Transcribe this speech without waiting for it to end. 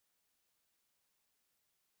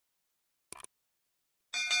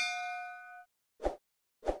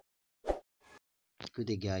Good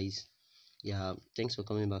day, guys. Yeah, thanks for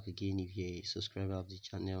coming back again. If you're a subscriber of the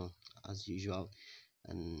channel, as usual,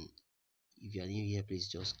 and if you are new here, please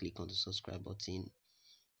just click on the subscribe button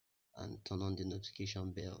and turn on the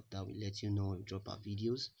notification bell. That will let you know when we drop our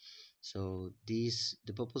videos. So the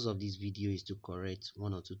purpose of this video is to correct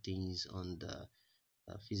one or two things on the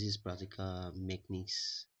physics practical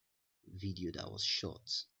mechanics video that was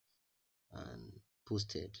short and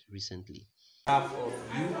posted recently. Half of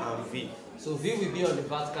u and v. So v will be on the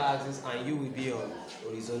vertical axis and u will be on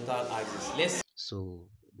horizontal axis. So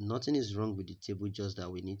nothing is wrong with the table, just that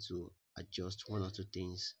we need to adjust one or two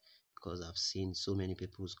things because I've seen so many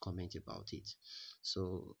people's comment about it.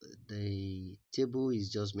 So the table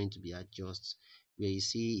is just meant to be adjusted, where you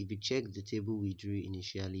see, if you check the table we drew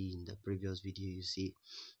initially in the previous video, you see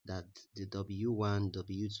that the W1,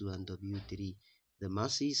 W2 and W3, the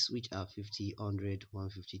masses, which are 50, 100,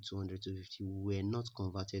 150, 200, 250, were not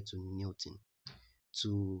converted to Newton,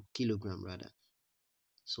 to kilogram rather.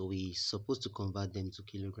 So we supposed to convert them to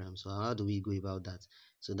kilograms. So how do we go about that?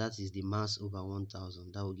 So that is the mass over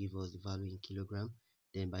 1000. That will give us the value in kilogram.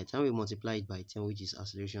 Then by the time we multiply it by 10, which is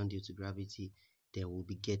acceleration due to gravity, then we'll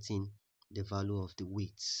be getting the value of the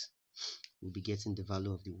weights. We'll be getting the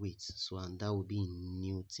value of the weights. So, and that will be in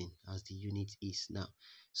Newton as the unit is now.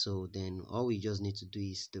 So then all we just need to do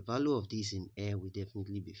is the value of this in air will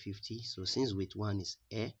definitely be 50. So since weight 1 is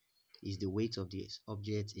air, is the weight of the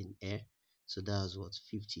object in air, so that's what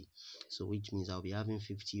 50. So which means I'll be having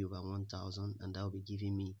 50 over 1000, and that will be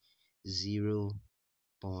giving me 0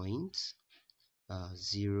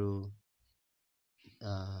 0.05.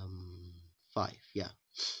 Yeah,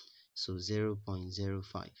 so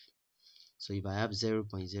 0.05. So if I have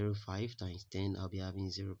 0.05 times 10, I'll be having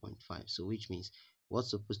 0.5. So which means what's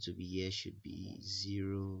supposed to be here should be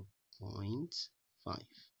 0.5.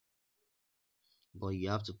 But you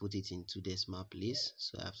have to put it in 2 decimal place.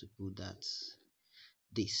 So I have to put that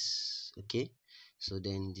this. Okay, so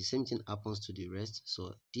then the same thing happens to the rest.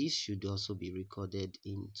 So this should also be recorded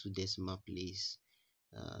in 2 decimal place.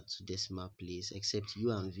 2 decimal place, except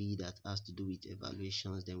u and v that has to do with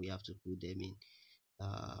evaluations, then we have to put them in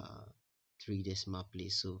 3 decimal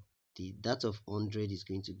place. So that of 100 is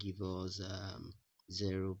going to give us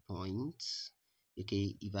 0 points.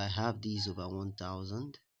 Okay, if I have these over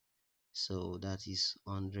 1000, so that is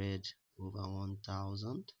 100 over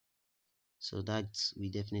 1000. So that will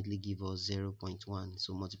definitely give us 0.1.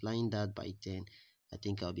 So multiplying that by 10, I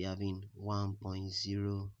think I'll be having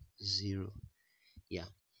 1.00. Yeah,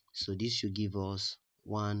 so this should give us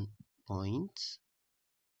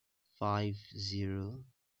 1.50.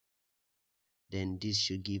 Then this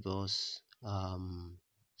should give us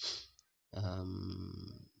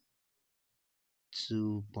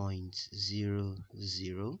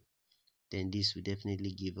 2.00. Then this will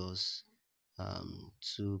definitely give us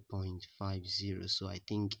 2.50. So I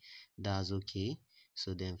think that's okay.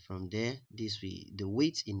 So then from there, the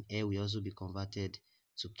weight in air will also be converted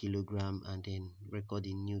to kilogram and then record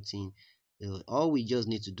in Newton. All we just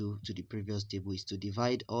need to do to the previous table is to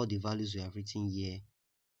divide all the values we have written here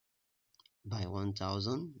by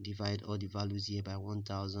 1000, divide all the values here by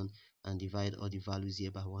 1000, and divide all the values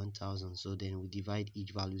here by 1000. So then we divide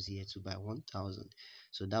each values here to by 1000.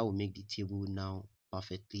 So that will make the table now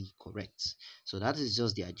perfectly correct. So that is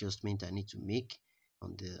just the adjustment I need to make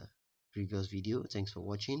on the previous video. Thanks for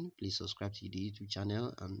watching. Please subscribe to the YouTube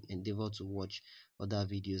channel and endeavor to watch other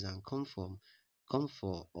videos, and come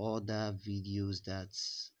for other videos that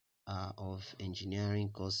are of engineering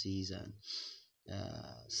courses and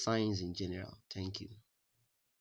science in general. Thank you.